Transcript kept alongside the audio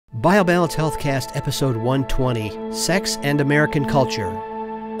BioBalance Healthcast Episode 120, Sex and American Culture.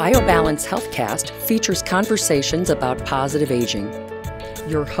 BioBalance Healthcast features conversations about positive aging.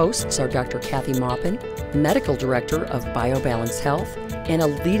 Your hosts are Dr. Kathy Maupin, Medical Director of BioBalance Health and a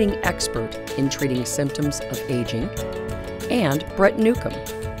leading expert in treating symptoms of aging, and Brett Newcomb,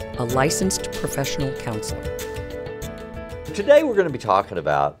 a licensed professional counselor. Today we're going to be talking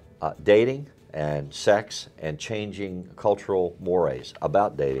about dating and sex and changing cultural mores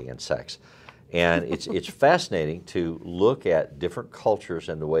about dating and sex. And it's fascinating to look at different cultures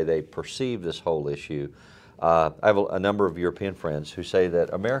and the way they perceive this whole issue. I have a number of European friends who say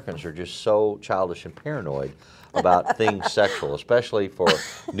that Americans are just so childish and paranoid about things sexual, especially for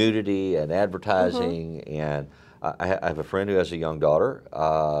nudity and advertising. And I have a friend who has a young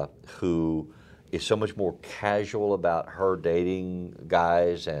daughter who is so much more casual about her dating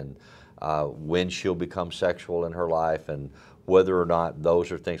guys and when she'll become sexual in her life, and whether or not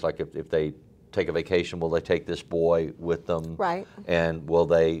those are things like if they take a vacation, will they take this boy with them? Right. And will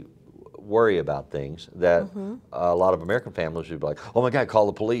they worry about things that a lot of American families would be like, oh my God, call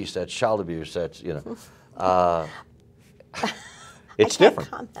the police, that's child abuse, that's, you know. It's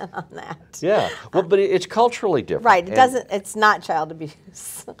different. I can't comment on that. Yeah, well, but it's culturally different. Right, it's not child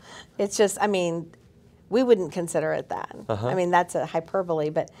abuse. It's just, I mean, we wouldn't consider it that. I mean, that's a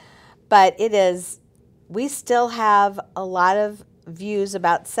hyperbole, but it is, we still have a lot of views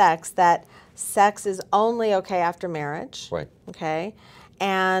about sex that sex is only okay after marriage. Right. Okay,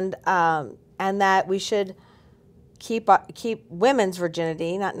 and that we should keep women's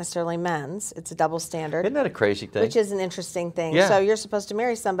virginity, not necessarily men's. It's a double standard. Isn't that a crazy thing? Which is an interesting thing. Yeah. So you're supposed to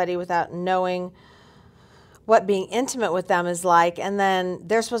marry somebody without knowing what being intimate with them is like, and then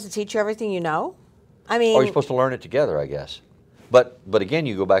they're supposed to teach you everything you know? I mean... Or you're supposed to learn it together, I guess. But again,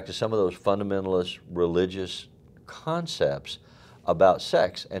 you go back to some of those fundamentalist religious concepts about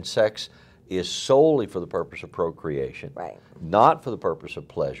sex, and sex is solely for the purpose of procreation, Right. not for the purpose of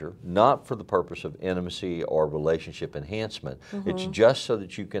pleasure, not for the purpose of intimacy or relationship enhancement. It's just so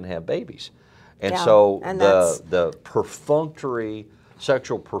that you can have babies. And Yeah, so and the perfunctory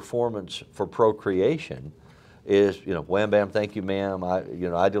sexual performance for procreation is, you know, wham bam, thank you ma'am,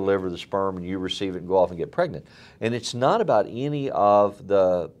 I deliver the sperm and you receive it and go off and get pregnant. And it's not about any of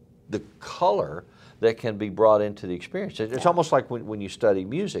the color that can be brought into the experience. It's almost like when you study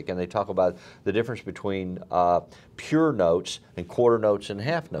music and they talk about the difference between pure notes and quarter notes and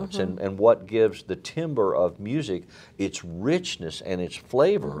half notes, and what gives the timbre of music its richness and its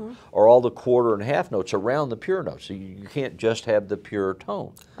flavor are all the quarter and half notes around the pure notes. So you can't just have the pure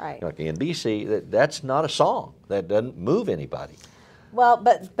tone. Right. Like in BC, that's not a song. That doesn't move anybody. Well,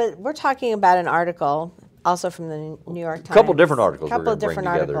 but we're talking about an article, also from the New York Times. A couple different articles A couple we're of going to bring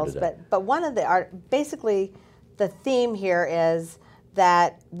different together articles, today. but one of the basically the theme here is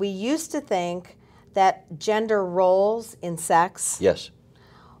that we used to think that gender roles in sex Yes.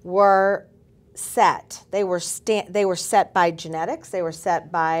 were set. They were set by genetics. They were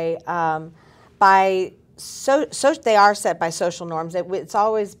set by they are set by social norms. It's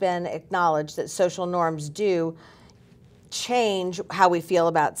always been acknowledged that social norms do change how we feel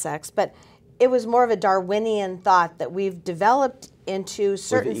about sex, but it was more of a Darwinian thought that we've developed into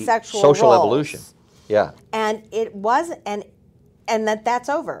certain sexual social roles. evolution. Yeah. And it was, and that's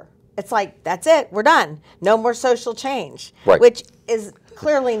over. It's like, that's it, we're done. No more social change. Right. Which is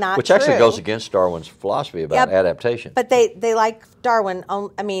clearly not Which true. actually goes against Darwin's philosophy about adaptation. But they like Darwin,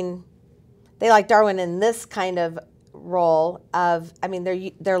 they like Darwin in this kind of role of,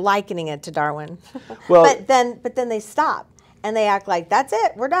 they're likening it to Darwin. Well, but then they stop. And they act like, that's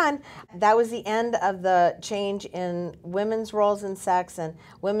it, we're done. That was the end of the change in women's roles in sex and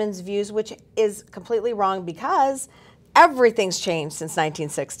women's views, which is completely wrong because everything's changed since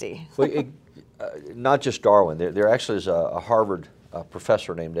 1960. Well, not just Darwin. There actually is a Harvard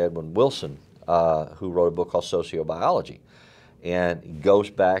professor named Edwin Wilson who wrote a book called Sociobiology, and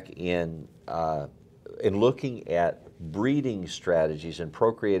goes back in looking at breeding strategies and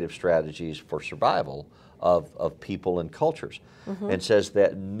procreative strategies for survival of people and cultures, and says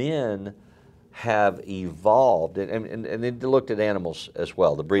that men have evolved, and they looked at animals as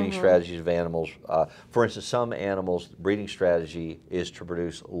well, the breeding strategies of animals. For instance, some animals' breeding strategy is to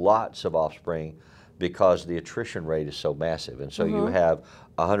produce lots of offspring because the attrition rate is so massive. And so you have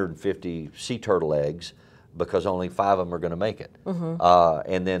 150 sea turtle eggs because only 5 of them are going to make it.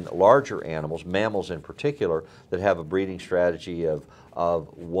 And then larger animals, mammals in particular, that have a breeding strategy of of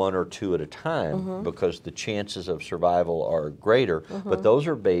 1 or 2 at a time because the chances of survival are greater. But those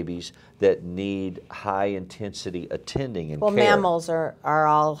are babies that need high intensity attending and Well, care. mammals are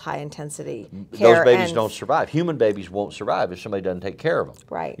all high intensity care. Those babies and don't survive. Human babies won't survive if somebody doesn't take care of them.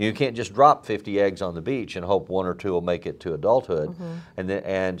 Right. You can't just drop 50 eggs on the beach and hope 1 or 2 will make it to adulthood.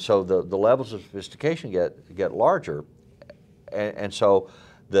 And so the levels of sophistication get larger. And so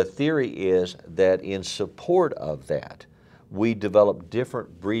the theory is that in support of that, we develop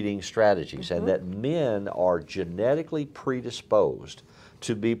different breeding strategies, and that men are genetically predisposed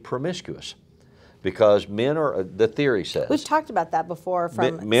to be promiscuous because men are, the theory says. we've talked about that before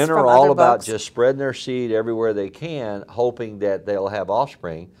Men from are all other about books. just spreading their seed everywhere they can, hoping that they'll have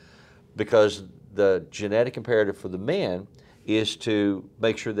offspring, because the genetic imperative for the man is to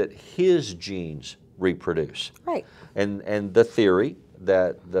make sure that his genes reproduce. Right. And the theory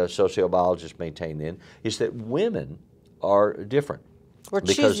that the sociobiologists maintain then is that women are different. We're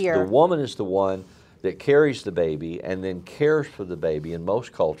Because choosier. the woman is the one that carries the baby and then cares for the baby in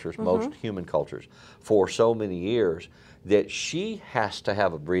most cultures, most human cultures, for so many years, that she has to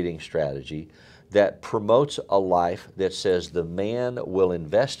have a breeding strategy that promotes a life that says the man will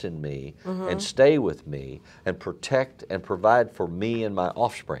invest in me and stay with me and protect and provide for me and my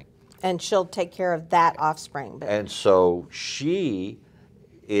offspring. And she'll take care of that offspring. But And so she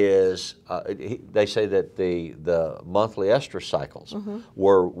is, they say that the monthly estrus cycles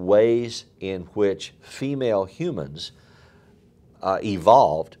were ways in which female humans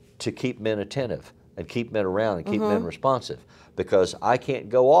evolved to keep men attentive and keep men around and keep men responsive. Because I can't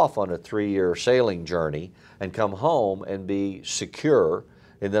go off on a 3-year sailing journey and come home and be secure,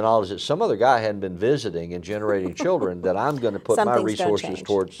 and then all of a sudden some other guy hadn't been visiting and generating children that I'm going to put my Something's gonna resources change.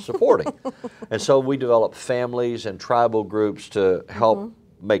 towards supporting. And so we develop families and tribal groups to help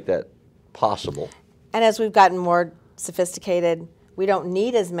make that possible. And as we've gotten more sophisticated, we don't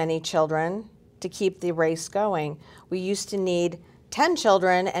need as many children to keep the race going. We used to need 10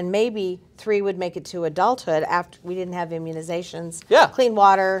 children, and maybe 3 would make it to adulthood after we didn't have immunizations, Yeah. clean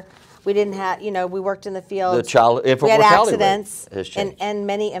water. We didn't have, we worked in the fields. The child infant we had mortality rate accidents, has changed. and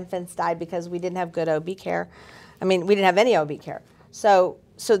many infants died because we didn't have good OB care. I mean, we didn't have any OB care. So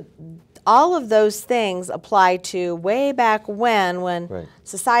all of those things apply to way back when Right.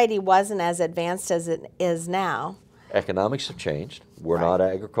 society wasn't as advanced as it is now. Economics have changed. We're Right. not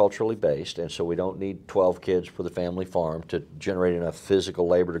agriculturally based, and so we don't need 12 kids for the family farm to generate enough physical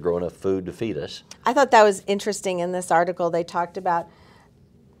labor to grow enough food to feed us. I thought that was interesting in this article. They talked about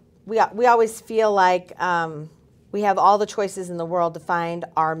we always feel like we have all the choices in the world to find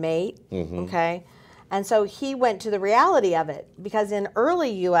our mate, okay? And so he went to the reality of it, because in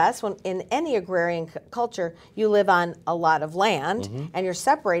early U.S., in any agrarian culture, you live on a lot of land and you're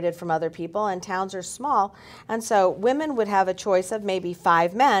separated from other people, and towns are small. And so women would have a choice of maybe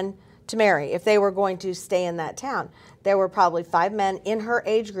 5 men to marry if they were going to stay in that town. There were probably 5 men in her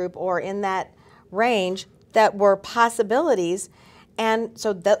age group or in that range that were possibilities. And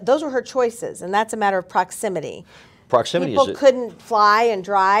so those were her choices, and that's a matter of proximity. Proximity People is couldn't fly and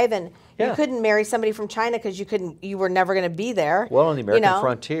drive, and Yeah. you couldn't marry somebody from China because you were never going to be there. well, on the American you know?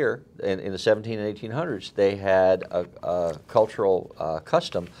 frontier in the 17 and 1800s, they had a cultural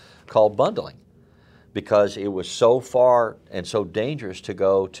custom called bundling, because it was so far and so dangerous to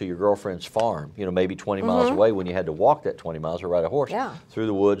go to your girlfriend's farm, maybe 20 miles away, when you had to walk that 20 miles or ride a horse Yeah. through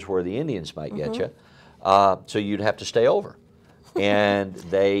the woods where the Indians might get you. So you'd have to stay over. And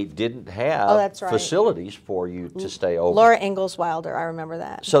they didn't have Oh, that's right. facilities for you to stay over. Laura Ingalls Wilder, I remember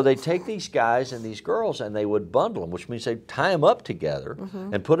that. So they'd take these guys and these girls and they would bundle them, which means they'd tie them up together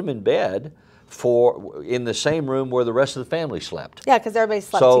and put them in bed in the same room where the rest of the family slept. Yeah, because everybody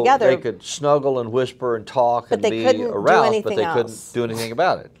slept So together. they could snuggle and whisper and talk But and they be couldn't do aroused, but anything they couldn't else. do anything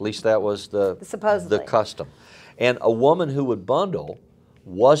about it. At least that was the Supposedly. custom. And a woman who would bundle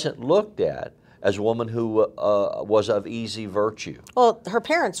wasn't looked at as a woman who was of easy virtue. Well, her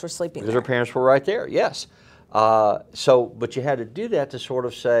parents were sleeping Because there. her parents were right there, yes. But you had to do that to sort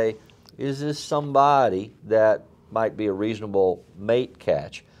of say, is this somebody that might be a reasonable mate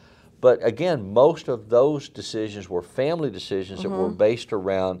catch? But again, most of those decisions were family decisions that were based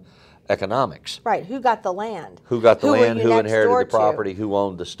around economics. Right, who got the land? Who got the were land, you who next inherited door the to? property, who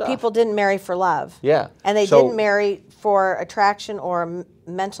owned the stuff. People didn't marry for love. Yeah. And they So- didn't marry for attraction or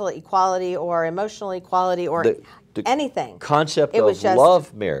mental equality or emotional equality or The anything. concept It was of just-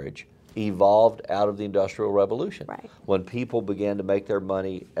 love marriage evolved out of the Industrial Revolution. Right. When people began to make their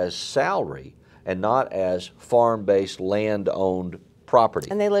money as salary and not as farm-based, land-owned property.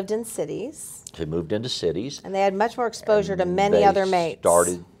 And they lived in cities, They moved into cities. and they had much more exposure to many They other mates.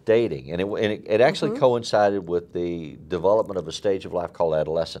 started dating, and it actually coincided with the development of a stage of life called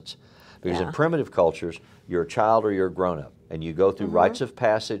adolescence. Because in primitive cultures, you're a child or you're a grown-up, and you go through rites of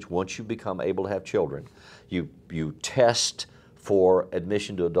passage. Once you become able to have children, you test for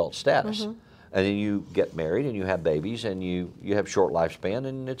admission to adult status, and then you get married and you have babies and you have short lifespan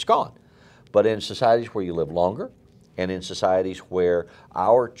and it's gone. But in societies where you live longer, and in societies where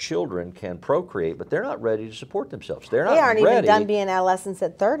our children can procreate, but they're not ready to support themselves. They aren't even done being adolescents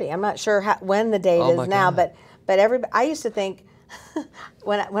at 30. I'm not sure when the date is now, but I used to think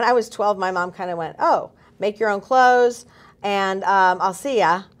when I was 12, my mom kind of went, "Oh, make your own clothes, and I'll see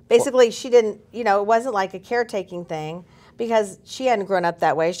ya." Basically, she didn't, it wasn't like a caretaking thing because she hadn't grown up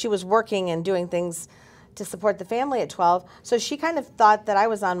that way. She was working and doing things to support the family at 12, so she kind of thought that I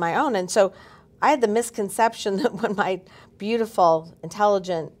was on my own, and so I had the misconception that when my beautiful,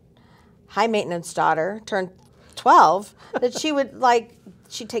 intelligent, high-maintenance daughter turned 12, that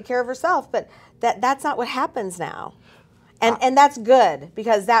she'd take care of herself. But that's not what happens now. And that's good,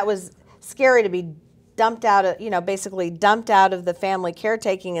 because that was scary to be dumped out of, basically dumped out of the family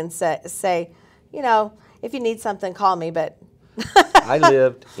caretaking and say, if you need something, call me. But I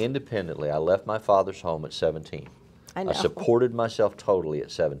lived independently. I left my father's home at 17. I know. I supported myself totally at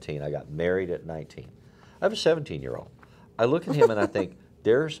 17. I got married at 19. I have a 17-year-old. I look at him and I think,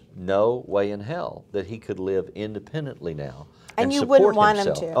 there's no way in hell that he could live independently now and you support wouldn't want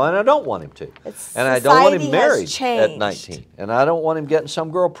himself. him to. Oh, and I don't want him to. And I don't want him society married has changed. at 19. And I don't want him getting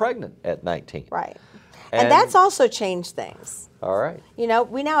some girl pregnant at 19. Right. And that's also changed things. All right.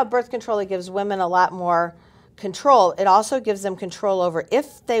 We now have birth control that gives women a lot more control. It also gives them control over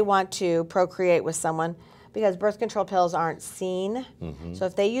if they want to procreate with someone, because birth control pills aren't seen. So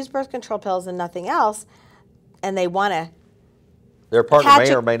if they use birth control pills and nothing else, and they want to their partner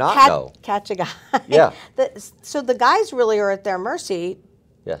may or may not know. Catch a guy. Yeah. So the guys really are at their mercy.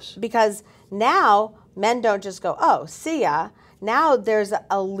 Yes. Because now men don't just go, "Oh, see ya." Now there's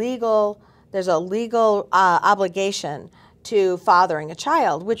a legal obligation to fathering a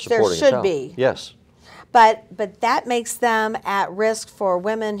child, which there should be. Yes. But that makes them at risk for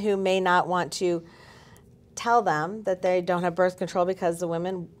women who may not want to tell them that they don't have birth control because the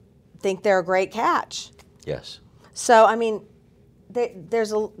women think they're a great catch. Yes. So, I mean,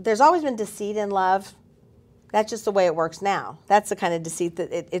 there's always been deceit in love. That's just the way it works now. That's the kind of deceit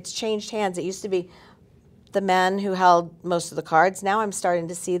that it's changed hands. It used to be the men who held most of the cards. Now I'm starting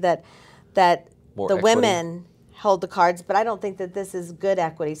to see that More the equity. women hold the cards, but I don't think that this is good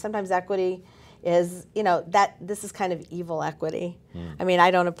equity. Sometimes equity is, that this is kind of evil equity. I mean,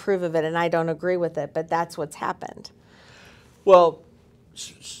 I don't approve of it and I don't agree with it, but that's what's happened. Well,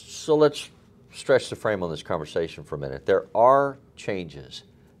 so let's stretch the frame on this conversation for a minute. There are changes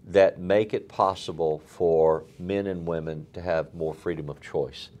that make it possible for men and women to have more freedom of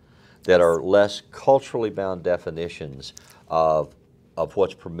choice, that are less culturally bound definitions of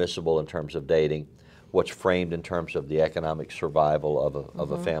what's permissible in terms of dating, what's framed in terms of the economic survival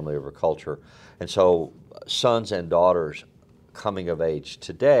of a family or a culture. And so sons and daughters coming of age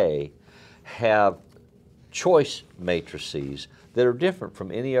today have choice matrices that are different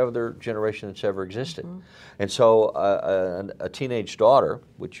from any other generation that's ever existed. And so a teenage daughter,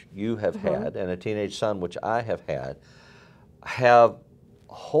 which you have had, and a teenage son, which I have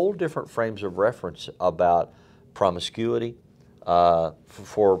whole different frames of reference about promiscuity.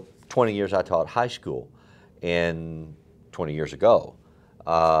 For 20 years I taught high school, and 20 years ago.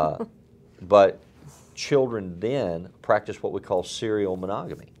 But children then practiced what we call serial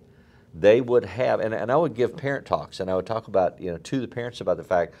monogamy. They would have, and I would give parent talks, and I would talk about, to the parents about the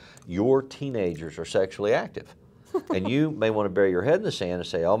fact your teenagers are sexually active. And you may want to bury your head in the sand and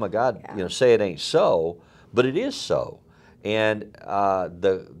say, oh my God, say it ain't so, but it is so. And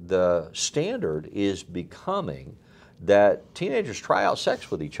the standard is becoming that teenagers try out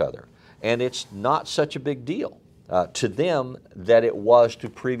sex with each other. And it's not such a big deal to them that it was to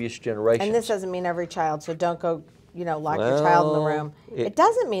previous generations. And this doesn't mean every child, so don't go, lock your child in the room. It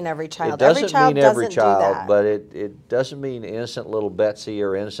doesn't mean every child. It doesn't mean every doesn't child, do that. but it doesn't mean innocent little Betsy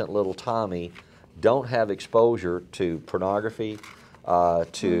or innocent little Tommy don't have exposure to pornography,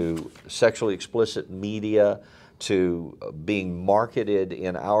 to sexually explicit media, to being marketed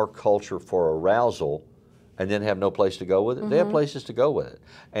in our culture for arousal, and then have no place to go with it. They have places to go with it.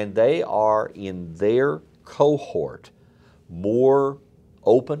 And they are, in their cohort, more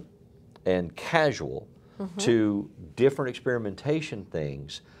open and casual to different experimentation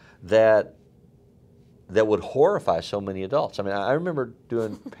things that that would horrify so many adults. I mean, I remember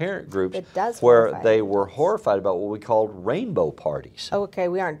doing parent groups It does where horrify they them. were horrified about what we called rainbow parties. Oh, okay,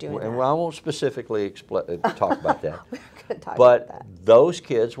 we aren't doing And that. I won't specifically talk about that. We're going to talk But about that. those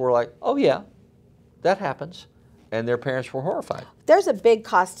kids were like, oh yeah, that happens. And their parents were horrified. There's a big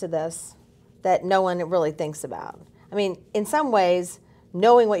cost to this that no one really thinks about. I mean, in some ways,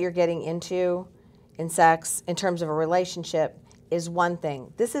 knowing what you're getting into in sex in terms of a relationship is one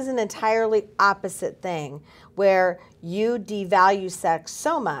thing. This is an entirely opposite thing where you devalue sex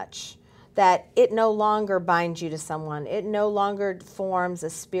so much that it no longer binds you to someone. It no longer forms a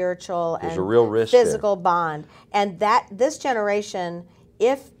spiritual There's and a real risk there. physical bond. And that this generation,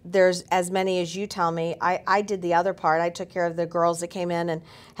 if there's as many as you tell me, I did the other part. I took care of the girls that came in and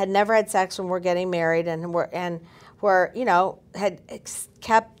had never had sex when we're getting married and were you know, had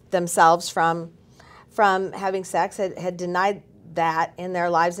kept themselves from having sex, had denied that in their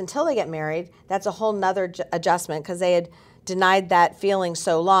lives until they get married. That's a whole nother adjustment because they had denied that feeling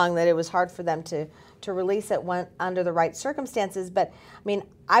so long that it was hard for them to release it under the right circumstances. But I mean,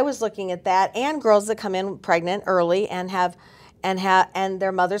 I was looking at that, and girls that come in pregnant early and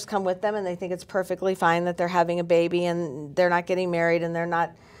their mothers come with them and they think it's perfectly fine that they're having a baby and they're not getting married and they're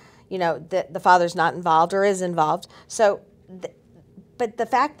not, you know, the father's not involved or is involved. So, but the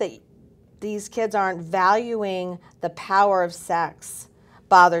fact that these kids aren't valuing the power of sex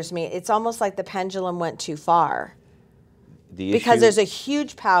bothers me. It's almost like the pendulum went too far. Because there's a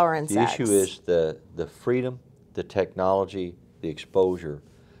huge power in sex. The issue is the freedom, the technology, the exposure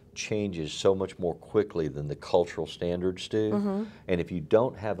changes so much more quickly than the cultural standards do. Mm-hmm. And if you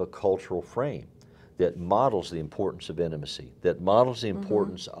don't have a cultural frame that models the importance of intimacy, that models the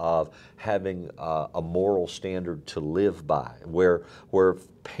importance of having a moral standard to live by, where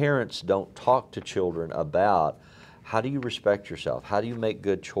parents don't talk to children about how do you respect yourself, how do you make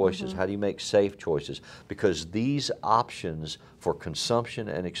good choices, how do you make safe choices, because these options for consumption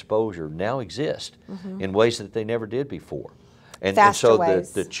and exposure now exist in ways that they never did before. And so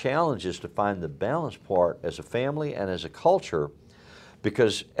the challenge is to find the balance part as a family and as a culture,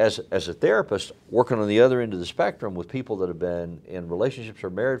 because as a therapist working on the other end of the spectrum with people that have been in relationships or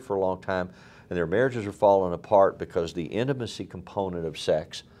married for a long time and their marriages are falling apart because the intimacy component of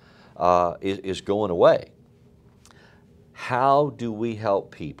sex is going away. How do we help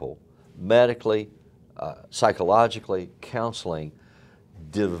people medically, psychologically, counseling,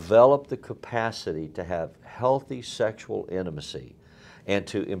 develop the capacity to have healthy sexual intimacy and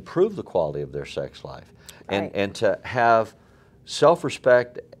to improve the quality of their sex life and to have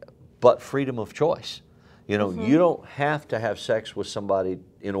self-respect but freedom of choice? You know, you don't have to have sex with somebody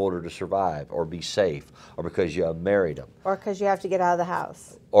in order to survive or be safe or because you married them. Or because you have to get out of the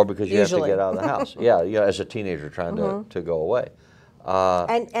house. Or because you Usually. have to get out of the house. Yeah, as a teenager trying to go away.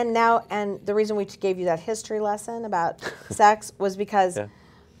 And the reason we gave you that history lesson about sex was because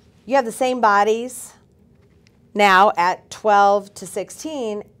you have the same bodies now at 12 to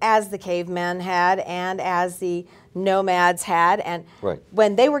 16 as the cavemen had and as the nomads had. And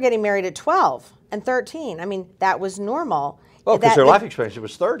when they were getting married at 12 and 13, I mean, that was normal. Well, because their life expectancy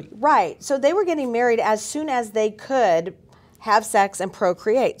was 30. Right. So they were getting married as soon as they could have sex and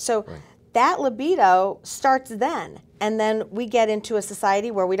procreate. So that libido starts then. And then we get into a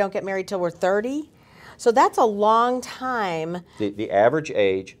society where we don't get married till we're 30. So that's a long time. The average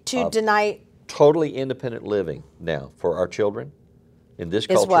age to of deny totally independent living now for our children in this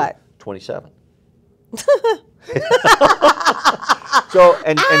culture is what? 27. So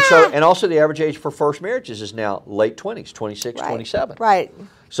and also the average age for first marriages is now late 20s, 26, 27. Right.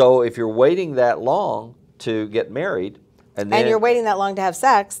 So if you're waiting that long to get married and you're waiting that long to have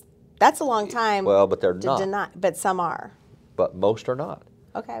sex, that's a long time. Well, but they're to not. deny, but some are. But most are not.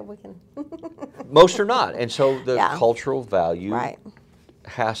 Okay, we can. Most are not. And so the cultural value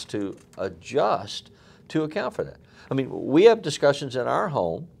has to adjust to account for that. I mean, we have discussions in our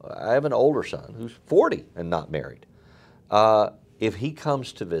home. I have an older son who's 40 and not married. If he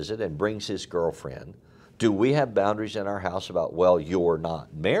comes to visit and brings his girlfriend, do we have boundaries in our house about, well, you're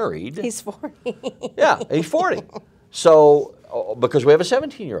not married? He's 40. Yeah, he's 40. So, because we have a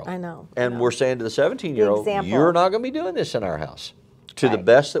 17-year-old. I know. And we're saying to the 17-year-old, you're not going to be doing this in our house to the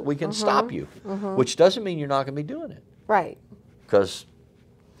best that we can stop you, which doesn't mean you're not going to be doing it. Right. Because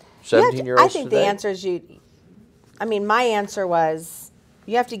 17-year-olds I think the answer is I mean, my answer was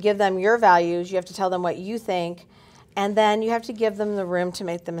you have to give them your values, you have to tell them what you think, and then you have to give them the room to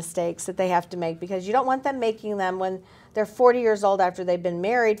make the mistakes that they have to make, because you don't want them making them when they're 40 years old after they've been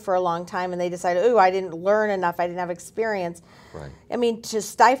married for a long time and they decide, ooh, I didn't learn enough, I didn't have experience. Right. I mean, to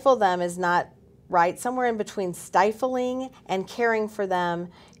stifle them is not right. Somewhere in between stifling and caring for them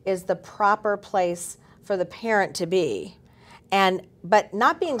is the proper place for the parent to be, but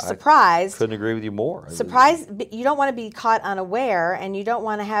not being surprised. Couldn't agree with you more. Surprised, you don't want to be caught unaware, and you don't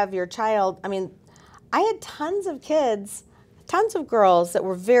want to have your child. I mean, I had tons of kids, tons of girls that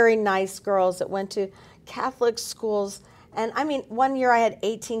were very nice girls that went to Catholic schools. And I mean, one year I had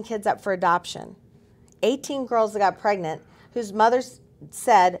 18 kids up for adoption. 18 girls that got pregnant, whose mothers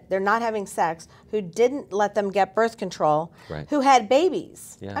said they're not having sex, who didn't let them get birth control, Right. who had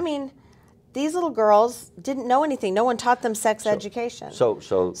babies. Yeah. I mean, these little girls didn't know anything. No one taught them sex education. So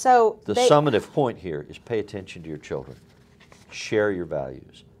the they- summative point here is pay attention to your children. Share your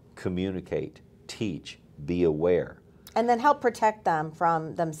values. Communicate. Teach. Be aware. And then help protect them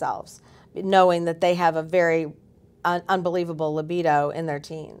from themselves, knowing that they have a very unbelievable libido in their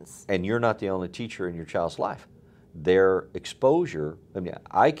teens. And you're not the only teacher in your child's life. Their exposure, I mean,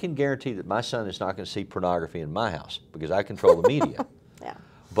 I can guarantee that my son is not going to see pornography in my house because I control the media. Yeah.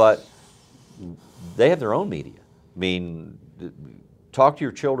 But they have their own media. I mean, talk to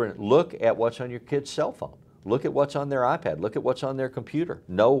your children. Look at what's on your kid's cell phone. Look at what's on their iPad. Look at what's on their computer.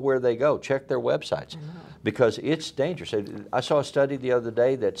 Know where they go. Check their websites because it's dangerous. I saw a study the other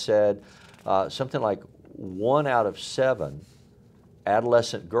day that said something like 1 out of 7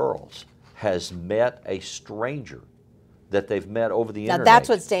 adolescent girls has met a stranger that they've met over the Now internet. that's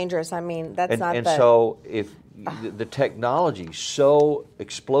what's dangerous. I mean, that's not And the... so if the technology is so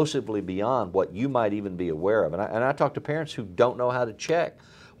explosively beyond what you might even be aware of, and I talk to parents who don't know how to check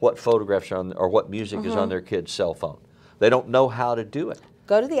what photographs are on or what music is on their kid's cell phone. They don't know how to do it.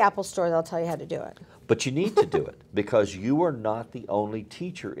 Go to the Apple store, they'll tell you how to do it. But you need to do it because you are not the only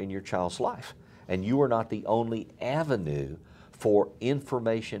teacher in your child's life, and you are not the only avenue for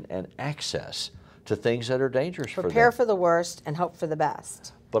information and access to things that are dangerous for them. Prepare for the worst and hope for the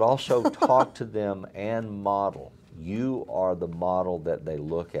best. But also talk to them and model. You are the model that they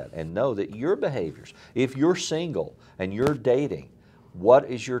look at, and know that your behaviors, if you're single and you're dating, what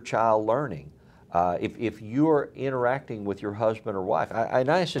is your child learning? If you're interacting with your husband or wife, I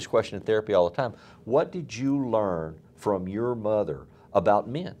ask this question in therapy all the time, what did you learn from your mother about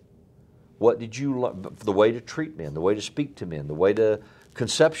men? What did you learn? The way to treat men, the way to speak to men, the way to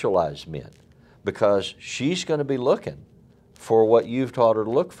conceptualize men. Because she's going to be looking for what you've taught her to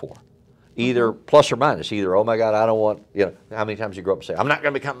look for. Either plus or minus, either, oh my God, I don't want, you know, how many times you grow up and say, I'm not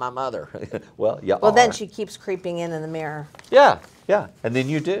going to become my mother. Well, you Well, are. then she keeps creeping in the mirror. Yeah, and then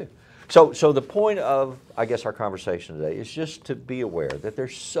you do. So the point of, I guess, our conversation today is just to be aware that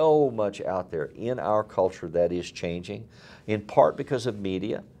there's so much out there in our culture that is changing, in part because of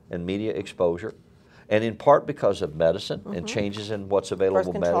media and media exposure, and in part because of medicine and changes in what's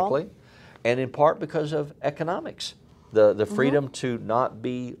available Birth control. medically, and in part because of economics, the freedom to not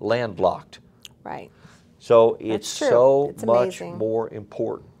be landlocked. Right. So it's true. so It's much amazing. more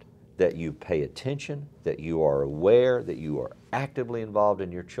important that you pay attention, that you are aware, that you are actively involved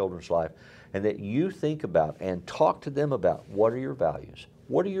in your children's life, and that you think about and talk to them about what are your values,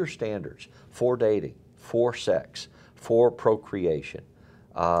 what are your standards for dating, for sex, for procreation,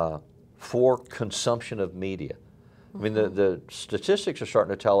 for consumption of media. I mean, the statistics are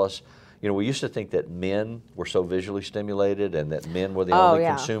starting to tell us, you know, we used to think that men were so visually stimulated and that men were the only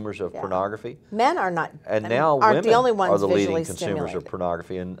consumers of pornography. Men are not, And now aren't women the only ones are the leading visually consumers stimulated. of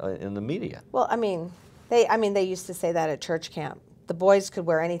pornography in the media. Well, they used to say that at church camp. The boys could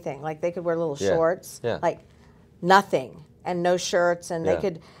wear anything, like they could wear little shorts, like nothing, and no shirts, and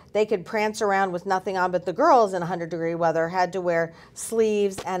they could prance around with nothing on. But the girls in 100-degree weather had to wear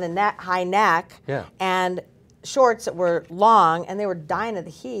sleeves and a high neck, and shorts that were long, and they were dying of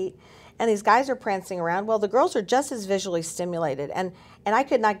the heat. And these guys are prancing around. Well, the girls are just as visually stimulated, and I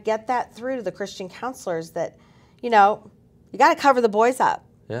could not get that through to the Christian counselors that, you know, you got to cover the boys up.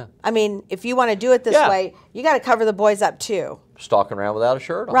 Yeah. I mean, if you want to do it this way, you got to cover the boys up too. Stalking around without a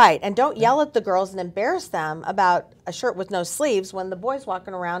shirt on. Right, and don't yell at the girls and embarrass them about a shirt with no sleeves when the boy's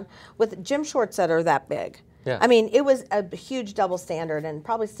walking around with gym shorts that are that big. Yeah. I mean, it was a huge double standard, and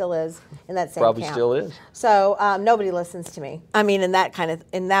probably still is in that same Probably camp. still is. So nobody listens to me. I mean, in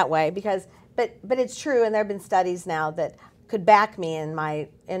that way, because but it's true, and there have been studies now that could back me in my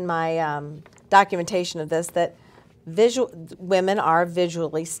documentation of this that women are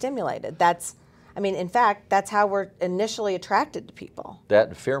visually stimulated. In fact, that's how we're initially attracted to people. That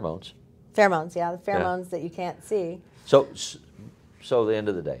and pheromones. Pheromones, the pheromones that you can't see. So at the end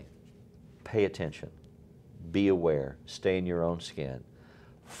of the day, pay attention, be aware, stay in your own skin,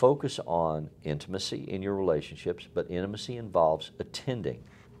 focus on intimacy in your relationships, but intimacy involves attending.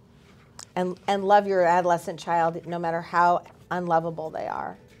 And love your adolescent child no matter how unlovable they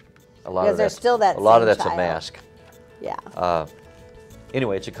are. Because there's still that a lot same of that's child. a mask. Yeah.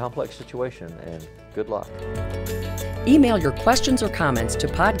 Anyway, it's a complex situation, and Good luck. Email your questions or comments to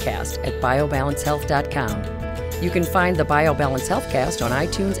podcast@biobalancehealth.com. You can find the BioBalance Healthcast on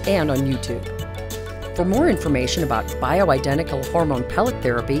iTunes and on YouTube. For more information about bioidentical hormone pellet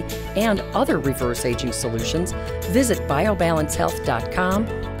therapy and other reverse aging solutions, visit biobalancehealth.com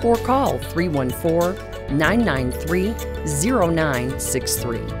or call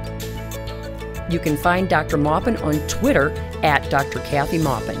 314-993-0963. You can find Dr. Maupin on Twitter at Dr. Kathy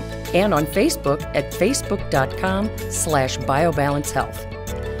Maupin and on Facebook at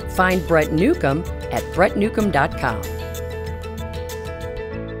facebook.com/biobalancehealth. Find Brett Newcomb at brettnewcomb.com.